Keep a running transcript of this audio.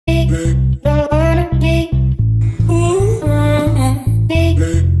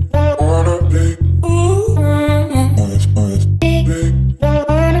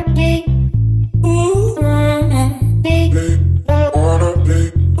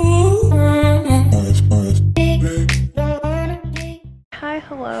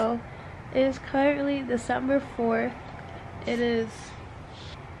It is currently December 4th. It is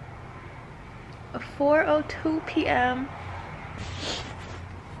 4:02 p.m.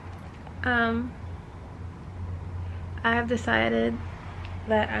 I have decided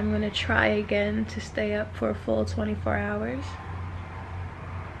that I'm going to try again to stay up for a full 24 hours.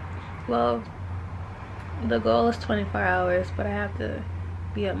 Well, the goal is 24 hours, but I have to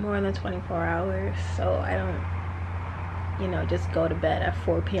be up more than 24 hours so I don't, you know, just go to bed at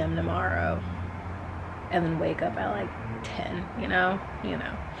 4 p.m. tomorrow and then wake up at like 10, you know.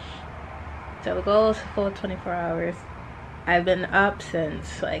 So the goal is a full 24 hours. I've been up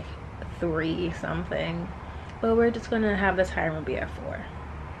since like 3 something, but we're just gonna have the timer be at 4.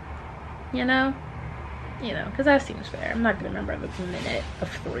 You know, because that seems fair. I'm not gonna remember the minute of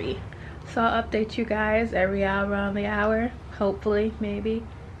 3. So I'll update you guys every hour on the hour, hopefully, maybe.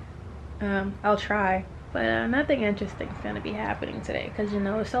 I'll try. But nothing interesting is going to be happening today because, you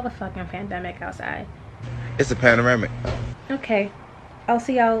know, it's still a fucking pandemic outside. It's a panoramic. Okay. I'll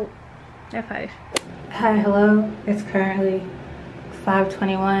see y'all at 5. Hi, hello. It's currently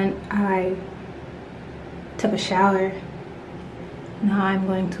 5:21. I took a shower. Now I'm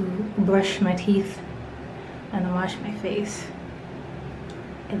going to brush my teeth and wash my face.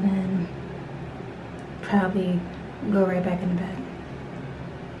 And then probably go right back into bed.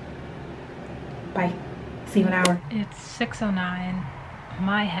 Bye. See you in an hour. It's 6:09.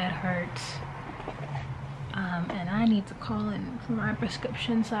 My head hurts. And I need to call in for my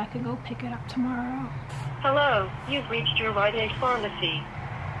prescription so I can go pick it up tomorrow. Hello, you've reached your Rite Aid pharmacy.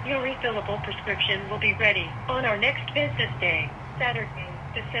 Your refillable prescription will be ready on our next business day, Saturday,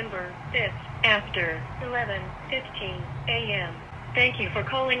 December 5th, after 11:15 a.m. Thank you for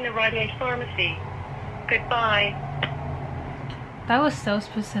calling the Rite Aid pharmacy. Goodbye. That was so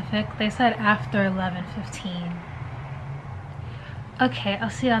specific. They said after 11:15. Okay, I'll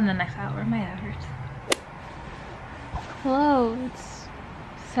see you on the next hour. My head hurts. Hello, it's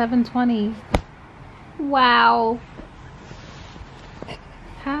 7:20. Wow.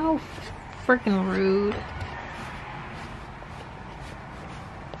 How freaking rude.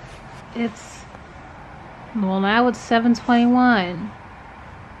 Well, now it's 7:21.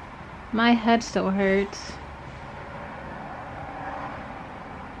 My head still hurts.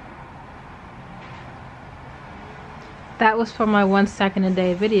 That was for my 1 second a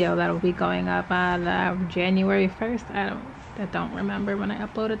day video that will be going up on January 1st. I don't remember when I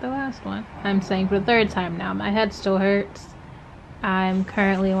uploaded the last one. I'm saying for the 3rd time now. My head still hurts. I'm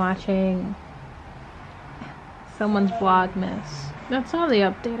currently watching someone's Vlogmas. That's all the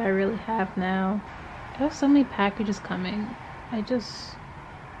update I really have now. There's so many packages coming. I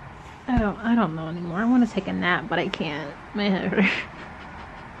don't know anymore. I want to take a nap, but I can't. My head hurts.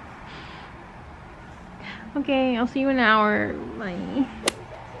 Okay, I'll see you in an hour. Bye.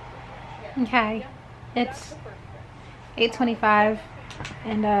 Okay, it's 8:25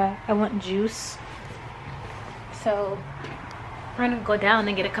 and I want juice. So we're gonna go down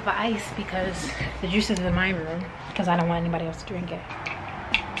and get a cup of ice because the juice is in my room because I don't want anybody else to drink it.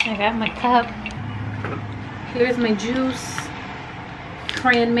 I got my cup. Here's my juice.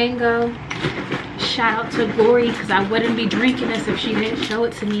 Cran mango. Shout out to Glory because I wouldn't be drinking this if she didn't show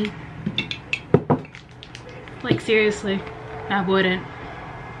it to me. Like, seriously, I wouldn't.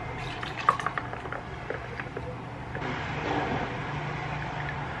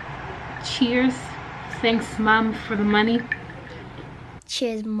 Cheers. Thanks, Mom, for the money.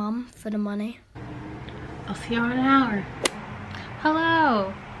 Cheers, Mom, for the money. I'll see you in an hour.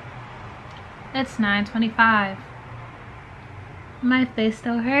 Hello. It's 9:25. My face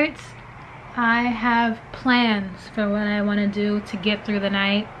still hurts. I have plans for what I want to do to get through the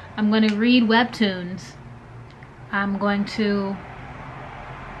night. I'm going to read webtoons. I'm going to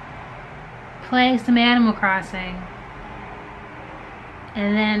play some Animal Crossing.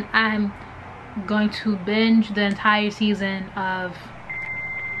 And then I'm going to binge the entire season of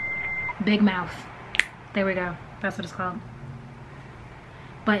Big Mouth. There we go. That's what it's called.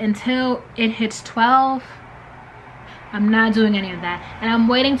 But until it hits 12, I'm not doing any of that. And I'm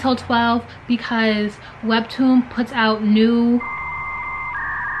waiting till 12 because Webtoon puts out new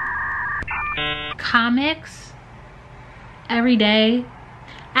comics every day.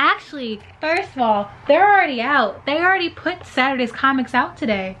 Actually, first of all, they're already out. They already put Saturday's comics out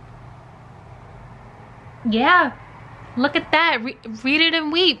today. Yeah, Look at that. Read it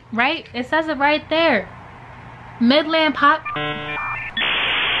and weep, right? It says it right there. Midnight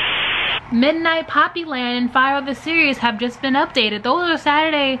Poppyland and 5 other series have just been updated. Those are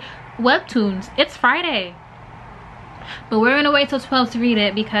Saturday webtoons. It's Friday. But we're gonna wait till 12 to read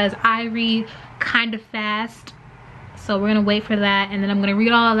it because I read kind of fast. So we're gonna wait for that, and then I'm gonna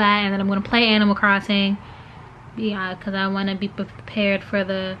read all of that, and then I'm gonna play Animal Crossing. Yeah, because I want to be prepared for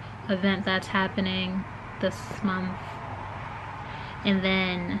the event that's happening this month. And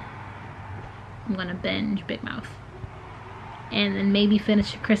then I'm gonna binge Big Mouth. And then maybe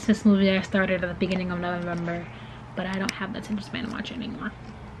finish a Christmas movie that I started at the beginning of November. But I don't have that attention span to watch it anymore.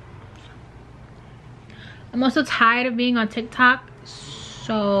 I'm also tired of being on TikTok.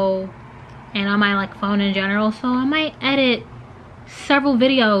 So, and on my like phone in general. So I might edit several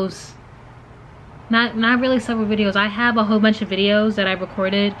videos. Not really several videos. I have a whole bunch of videos that I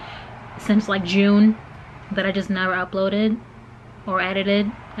recorded since like June that I just never uploaded or edited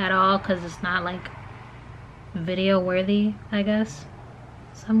at all because it's not like video worthy, I guess.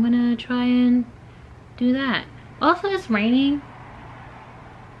 So I'm gonna try and do that. Also, it's raining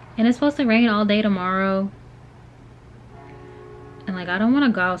and it's supposed to rain all day tomorrow, and like I don't want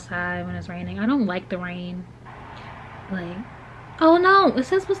to go outside when it's raining. I don't like the rain. Like, oh no, it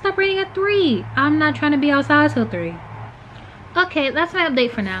says we'll stop raining at 3. I'm not trying to be outside till 3. Okay, that's my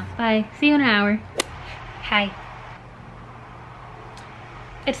update for now. Bye. See you in an hour. Hi.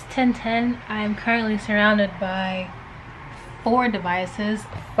 It's 10:10. I'm currently surrounded by 4 devices.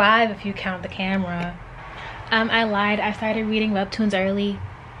 5 if you count the camera. I lied. I started reading webtoons early.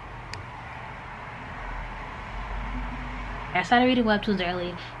 I started reading webtoons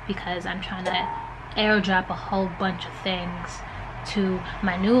early because I'm trying to airdrop a whole bunch of things to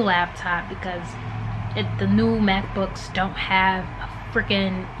my new laptop because the new MacBooks don't have a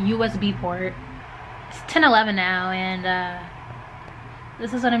freaking USB port. It's 10:11 now, and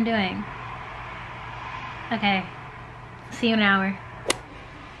this is what I'm doing. Okay, see you in an hour.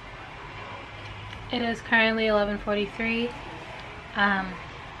 It is currently 11:43, and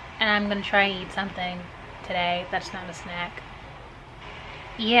I'm gonna try and eat something today that's not a snack.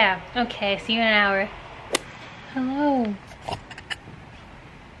 Yeah, okay, see you in an hour. Hello.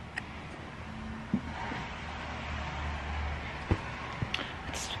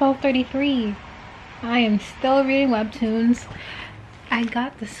 It's 12:33. I am still reading webtoons. I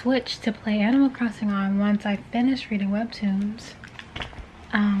got the Switch to play Animal Crossing on once I finished reading webtoons.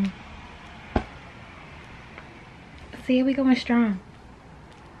 See, we going strong.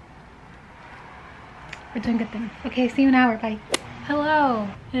 We're doing good things. Okay, see you in an hour. Bye. Hello.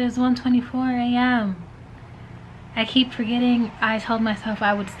 It is 1:24 a.m. I keep forgetting I told myself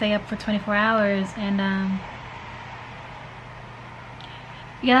I would stay up for 24 hours, and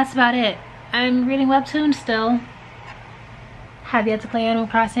yeah, that's about it. I'm reading webtoons still. Have yet to play Animal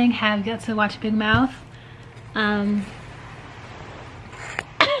Crossing. Have yet to watch Big Mouth.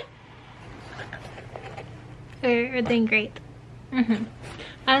 We're doing great. I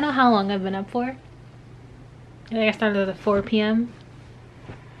don't know how long I've been up for. I think I started at 4 p.m.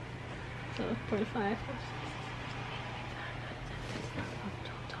 So 45.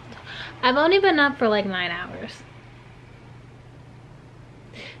 I've only been up for like 9 hours.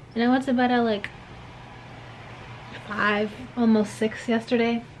 And I went to bed at like 5, almost 6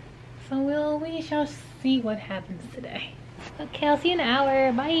 yesterday. So we shall see what happens today. Okay, I'll see you in an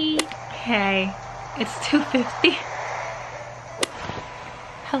hour. Bye. Okay, it's 2:50.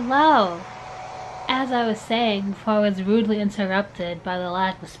 Hello. As I was saying before I was rudely interrupted by the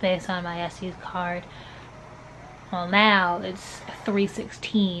lack of space on my SD card. Well, now it's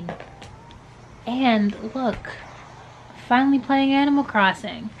 3:16. And look, finally playing Animal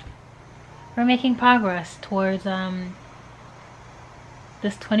Crossing. We're making progress towards this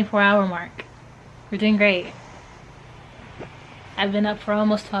 24-hour mark. We're doing great. I've been up for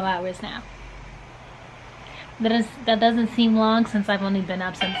almost 12 hours now. That doesn't seem long since I've only been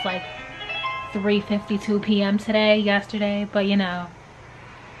up since like 3:52 p.m. yesterday, but you know,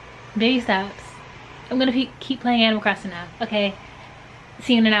 baby steps. I'm gonna keep playing Animal Crossing now. Okay,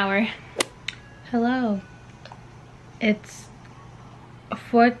 see you in an hour. Hello. It's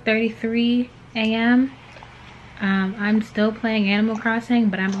 4:33 a.m. I'm still playing Animal Crossing,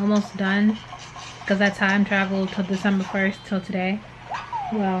 but I'm almost done because that time traveled till December 1st till today.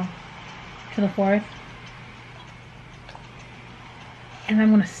 Well, to the 4th. And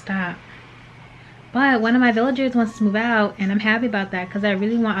I'm gonna stop. But one of my villagers wants to move out, and I'm happy about that because I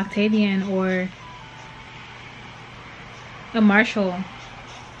really want Octavian or a Marshall.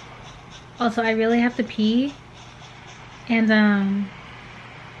 Also, I really have to pee, and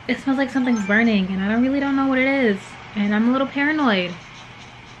it smells like something's burning, and I really don't know what it is. and I'm a little paranoid.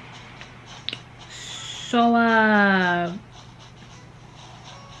 So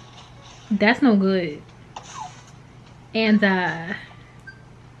that's no good. And I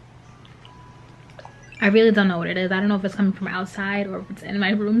really don't know what it is. I don't know if it's coming from outside or if it's in my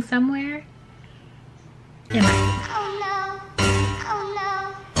room somewhere.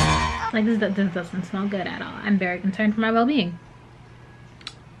 Like this doesn't smell good at all. I'm very concerned for my well-being.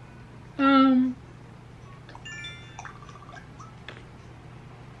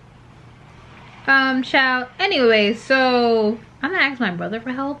 Child. Anyway, so I'm gonna ask my brother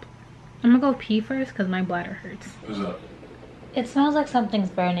for help. I'm gonna go pee first because my bladder hurts. What's up? It smells like something's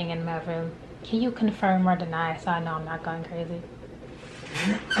burning in my room. Can you confirm or deny so I know I'm not going crazy?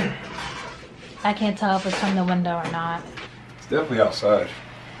 I can't tell if it's from the window or not. It's definitely outside.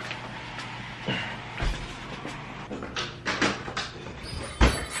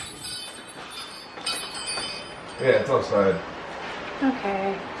 Yeah, it's outside.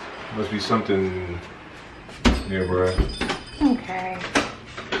 Okay. Must be something nearby. Okay.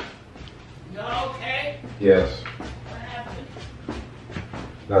 You okay? Yes. What happened?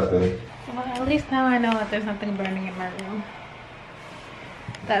 Nothing. Well, at least now I know that there's something burning in my room.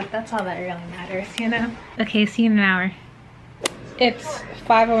 That's all that really matters, you know? Okay, see you in an hour. It's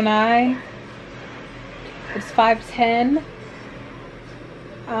 5:09. It's 5:10.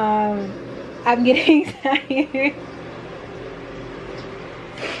 I'm getting tired.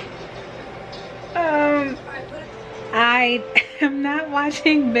 I am not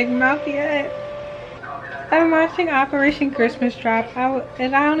watching Big Mouth yet. I'm watching Operation Christmas Drop.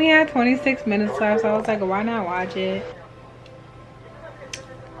 And I only had 26 minutes left, so I was like, why not watch it?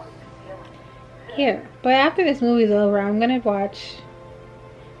 Yeah, but after this movie's over, I'm gonna watch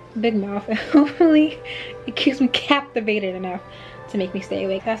Big Mouth, and hopefully it keeps me captivated enough to make me stay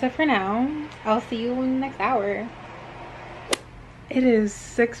awake. That's it for now. I'll see you in the next hour. It is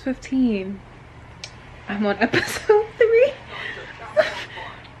 6:15. I'm on episode 3.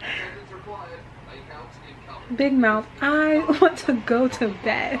 Big Mouth, I want to go to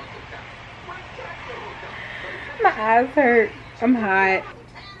bed. My eyes hurt. I'm hot.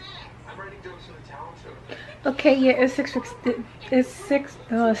 Okay, yeah, it's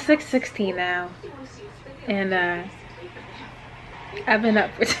 6:16 now, and I've been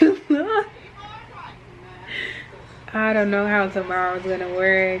up for too long. I don't know how tomorrow's gonna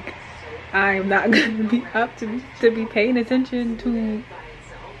work. I'm not gonna be up to be paying attention to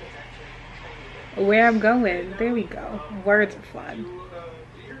where I'm going. There we go. Words are fun.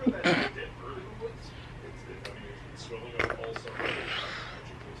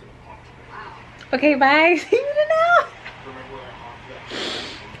 Okay, bye. See you now.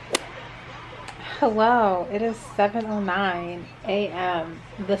 Hello, it is 7:09 a.m.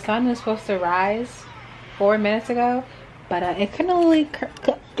 The sun was supposed to rise 4 minutes ago, but it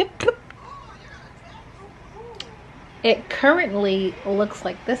currently looks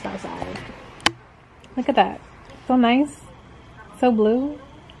like this outside. Look at that. So nice. So blue.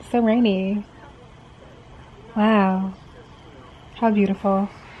 So rainy. Wow. How beautiful.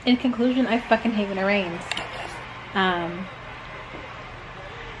 In conclusion, I fucking hate when it rains. I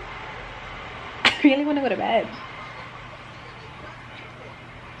really want to go to bed.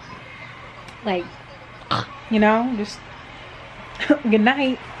 Like, you know, just good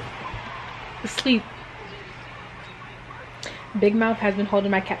night. Sleep. Big Mouth has been holding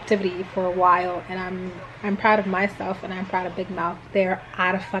my captivity for a while, and I'm proud of myself, and I'm proud of Big Mouth. They're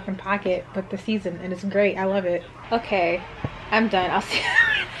out of fucking pocket with the season, and it's great. I love it. Okay, I'm done. I'll see you.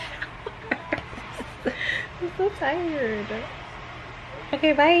 I'm so tired.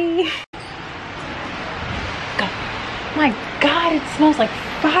 Okay, bye. God. My God, it smells like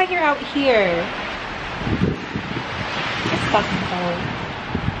fire out here. It's fucking cold.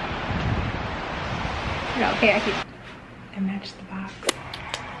 No, okay, I matched the box.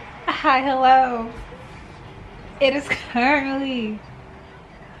 Hi, hello. It is currently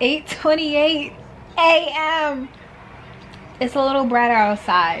 8:28 a.m. It's a little brighter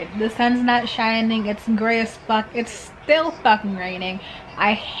outside. The sun's not shining. It's gray as fuck. It's still fucking raining.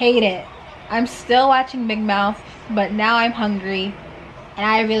 I hate it. I'm still watching Big Mouth, but now I'm hungry and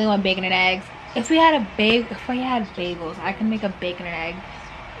I really want bacon and eggs. If we had bagels, I can make a bacon and egg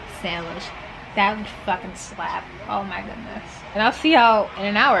sandwich. That would fucking slap. Oh my goodness. And I'll see y'all in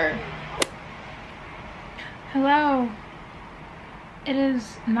an hour. Hello. It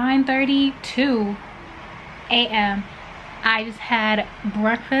is 9:32 a.m. I just had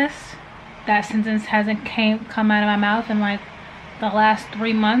breakfast. That sentence hasn't come out of my mouth in like the last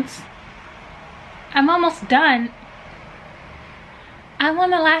 3 months. I'm almost done. I'm on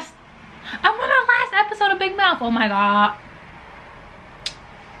the last I'm on our last episode of Big Mouth. Oh my god.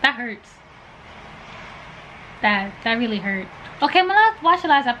 That hurts. That really hurt. Okay, I'm gonna watch the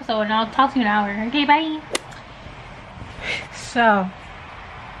last episode and I'll talk to you in an hour. Okay, bye. So,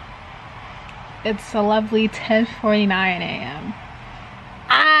 it's a lovely 10:49 a.m.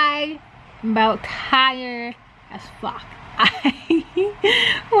 I'm about tired as fuck.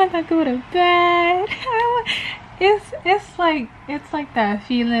 I want to go to bed. It's like that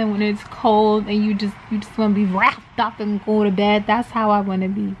feeling when it's cold and you just want to be wrapped up and go to bed. That's how I want to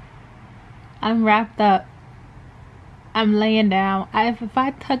be. I'm wrapped up. I'm laying down. If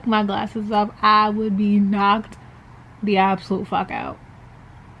I took my glasses off, I would be knocked the absolute fuck out.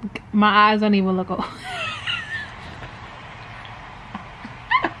 My eyes don't even look open.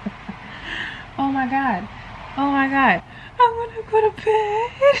 Oh my god. Oh my god. I want to go to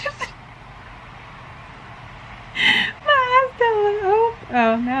bed. My eyes don't look open.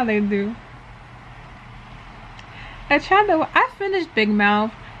 Oh, now they do. I finished Big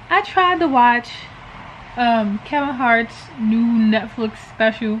Mouth. I tried to watch Kevin Hart's new Netflix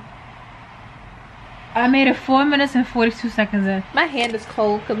special. I made it 4 minutes and 42 seconds in. My hand is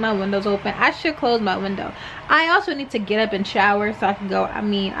cold because my window's open. I should close my window. I also need to get up and shower so I can go. I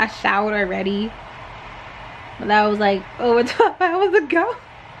mean, I showered already. But that was like over 12 hours ago.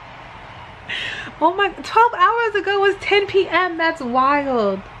 Oh my, 12 hours ago was 10 p.m. That's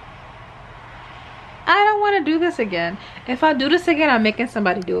wild. I don't want to do this again. If I do this again, I'm making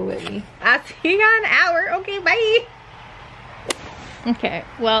somebody do it with me. I'll see you in an hour. Okay, bye. Okay,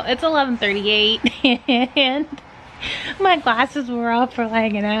 well, it's 11:38 and my glasses were off for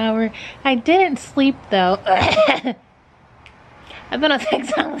like an hour. I didn't sleep though. I've been on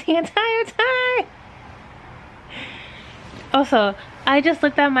TikTok the entire time. Also, I just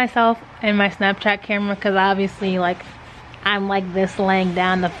looked at myself in my Snapchat camera because obviously, like, I'm like this laying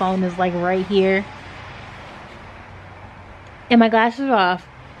down. The phone is like right here. And my glasses are off.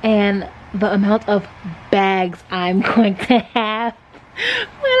 And the amount of bags I'm going to have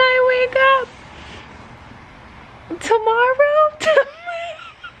when I wake up tomorrow.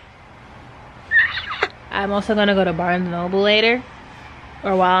 I'm also going to go to Barnes & Noble later.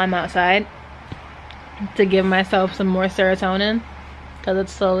 Or while I'm outside. To give myself some more serotonin. Because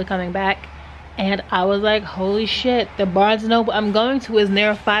it's slowly coming back. And I was like, holy shit. The Barnes & Noble I'm going to is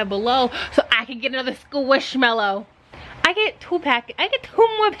near Five Below. So I can get another Squishmallow. I get two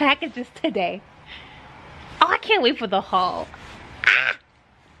more packages today. Oh, I can't wait for the haul.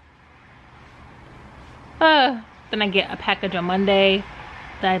 Then I get a package on Monday.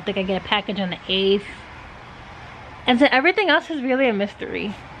 Then I think I get a package on the 8th. And then everything else is really a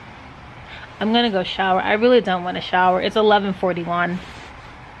mystery. I'm gonna go shower. I really don't want to shower. It's 11:41.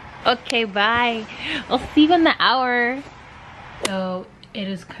 Okay, bye. I'll see you in the hour. So it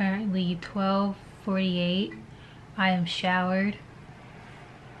is currently 12:48. I am showered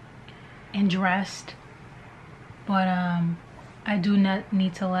and dressed, but I do not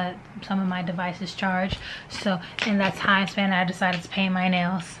need to let some of my devices charge. So in that time span, I decided to paint my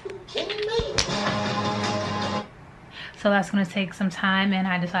nails. So that's gonna take some time, and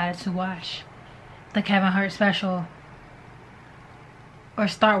I decided to watch the Kevin Hart special, or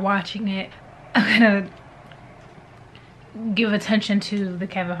start watching it. I'm gonna give attention to the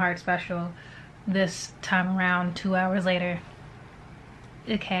Kevin Hart special this time around 2 hours later.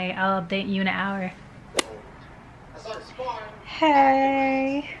 Okay, I'll update you in an hour.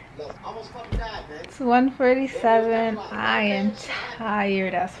 Hey, it's 1:47. I am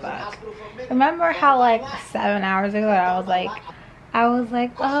tired as fuck. Remember how like 7 hours ago I was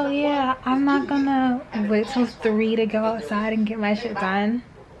like, oh yeah, I'm not gonna wait till 3 to go outside and get my shit done.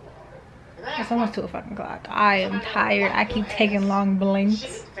 It's almost 2 fucking o'clock. I am tired. I keep taking long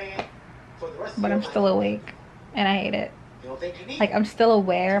blinks, but I'm still awake and I hate it. Like, I'm still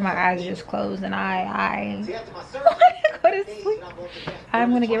aware, my eyes are just closed, and I want to go to sleep.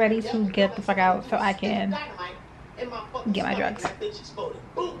 I'm gonna get ready to get the fuck out so I can get my drugs.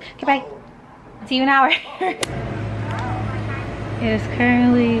 Okay, bye. See you in an hour. It is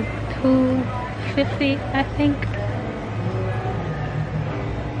currently 2:50, I think.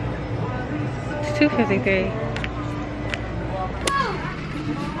 It's 2:53.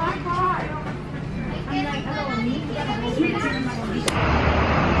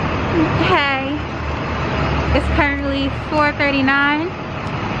 Okay, it's currently 4:39.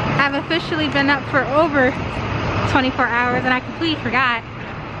 I've officially been up for over 24 hours, and I completely forgot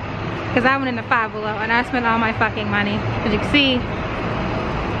because I went into Five Below and I spent all my fucking money. As you can see,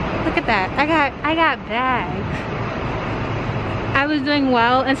 look at that. I got bags. I was doing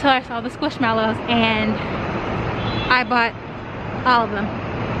well until I saw the Squishmallows, and I bought all of them.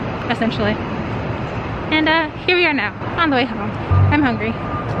 essentially. And here we are now, on the way home. I'm hungry.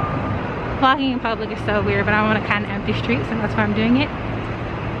 Vlogging in public is so weird, but I want to kind of empty streets, and that's why I'm doing it.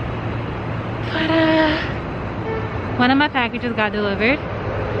 But one of my packages got delivered.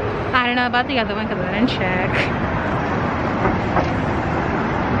 I don't know about the other one because I didn't check.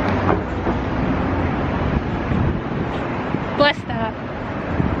 Bus stop.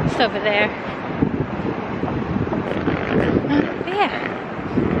 It's over there. But yeah.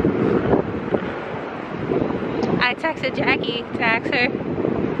 I texted Jackie to ask her,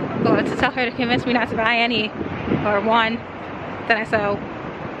 or to tell her to convince me not to buy any, or one. Then I saw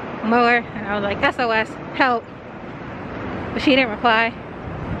more, and I was like, SOS, help. But she didn't reply,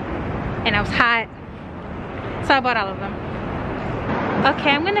 and I was hot, so I bought all of them.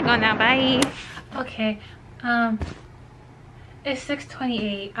 Okay, I'm gonna go now, bye. Okay, it's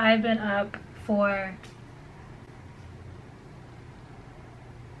 6:28. I've been up for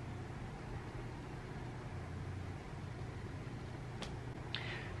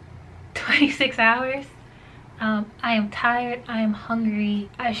 26 hours. I am tired. I am hungry.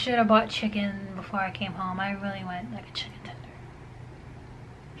 I should have bought chicken before I came home. I really went like a chicken tender.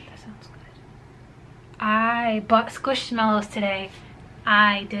 That sounds good. I bought Squishmallows today.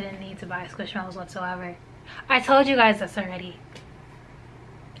 I didn't need to buy Squishmallows whatsoever. I told you guys this already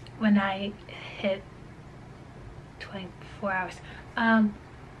when I hit 24 hours. I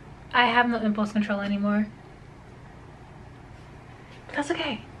have no impulse control anymore. But that's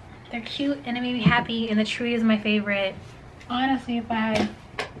okay. They're cute and it made me happy, and the tree is my favorite. Honestly, if I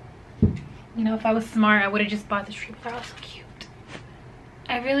was smart, I would have just bought the tree, but they're all so cute.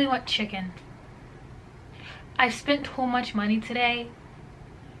 I really want chicken. I've spent too much money today,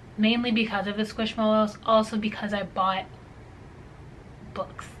 mainly because of the Squishmallows, also because I bought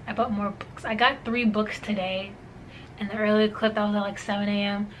books. I bought more books. I got 3 books today. In the earlier clip, that was at like 7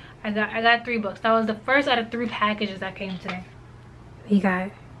 a.m. I got 3 books. That was the first out of 3 packages that came today. You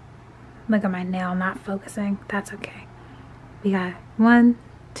got, look at my nail not focusing. That's okay. We got 1,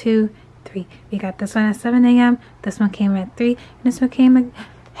 2, 3. We got this one at 7 a.m. This one came at 3. And this one came like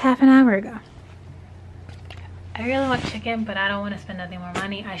half an hour ago. I really want chicken, but I don't want to spend any more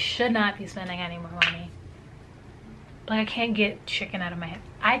money. I should not be spending any more money. Like, I can't get chicken out of my head.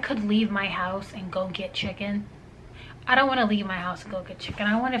 I could leave my house and go get chicken. I don't want to leave my house and go get chicken.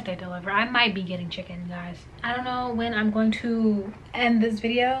 I wonder if they deliver. I might be getting chicken, guys. I don't know when I'm going to end this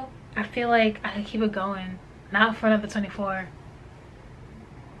video. I feel like I could keep it going. Not for another 24.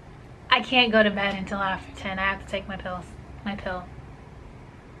 I can't go to bed until after 10. I have to take my pills. My pill.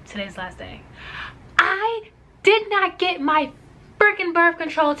 Today's last day. I did not get my freaking birth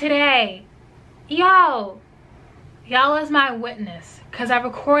control today. Y'all is my witness, because I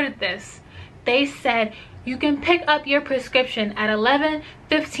recorded this. They said you can pick up your prescription at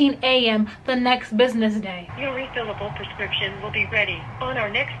 11:15 a.m. the next business day. Your refillable prescription will be ready on our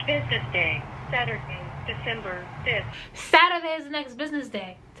next business day, Saturday, December 5th. Saturday is the next business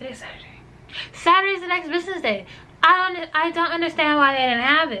day. Today's Saturday. Saturday is the next business day. I don't understand why they didn't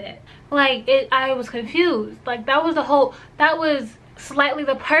have it. Like, I was confused. Like, that was slightly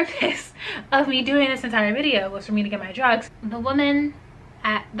the purpose of me doing this entire video, was for me to get my drugs. The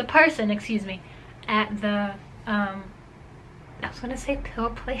person at the I was gonna say pill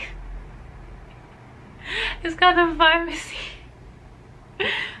place. It's called the pharmacy.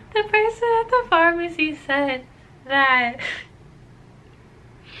 The person at the pharmacy said that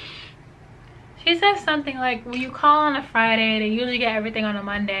she said something like, when you call on a Friday, they usually get everything on a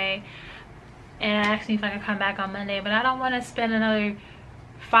Monday, and asked me if I could come back on Monday, but I don't want to spend another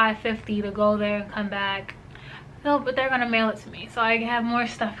 $5.50 to go there and come back. No, but they're gonna mail it to me, so I have more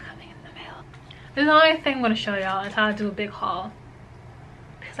stuff coming in the mail. This is the only thing I'm gonna show y'all is how I do a big haul,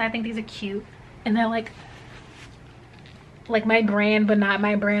 because I think these are cute, and they're like my brand, but not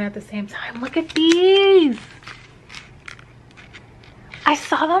my brand at the same time. Look at these. I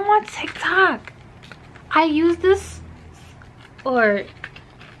saw them on TikTok. I use this, or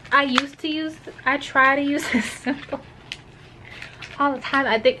I try to use this symbol all the time.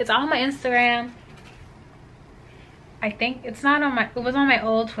 I think it's on my Instagram. I think it's not on it was on my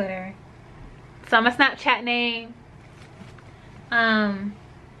old Twitter. It's on my Snapchat name. I'm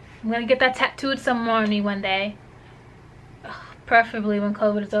gonna get that tattooed somewhere on me one day. Preferably when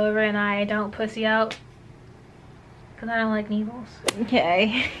COVID is over and I don't pussy out. Because I don't like needles.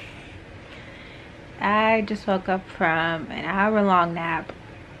 Okay. I just woke up from an hour-long nap.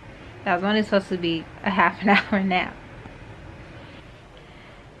 That was only supposed to be a half an hour nap.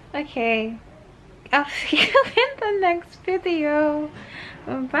 Okay. I'll see you in the next video.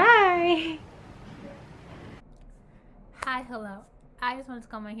 Bye. Hi, hello. I just wanted to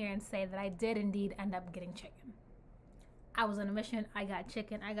come in here and say that I did indeed end up getting chicken. I was on a mission. I got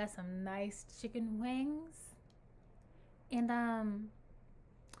chicken. I got some nice chicken wings. And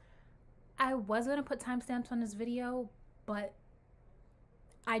I was going to put timestamps on this video, but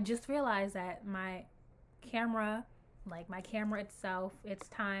I just realized that my camera, like my camera itself, its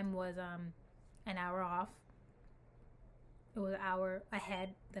time was an hour off. It was an hour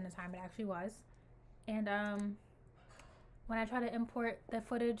ahead than the time it actually was. And when I try to import the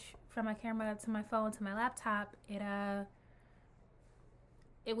footage from my camera to my phone to my laptop,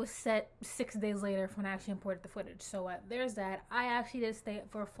 it was set 6 days later from when I actually imported the footage. So there's that. I actually did stay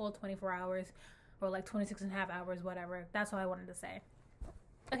for a full 24 hours or like 26 and a half hours, whatever. That's all I wanted to say.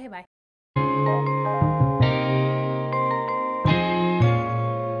 Okay, bye.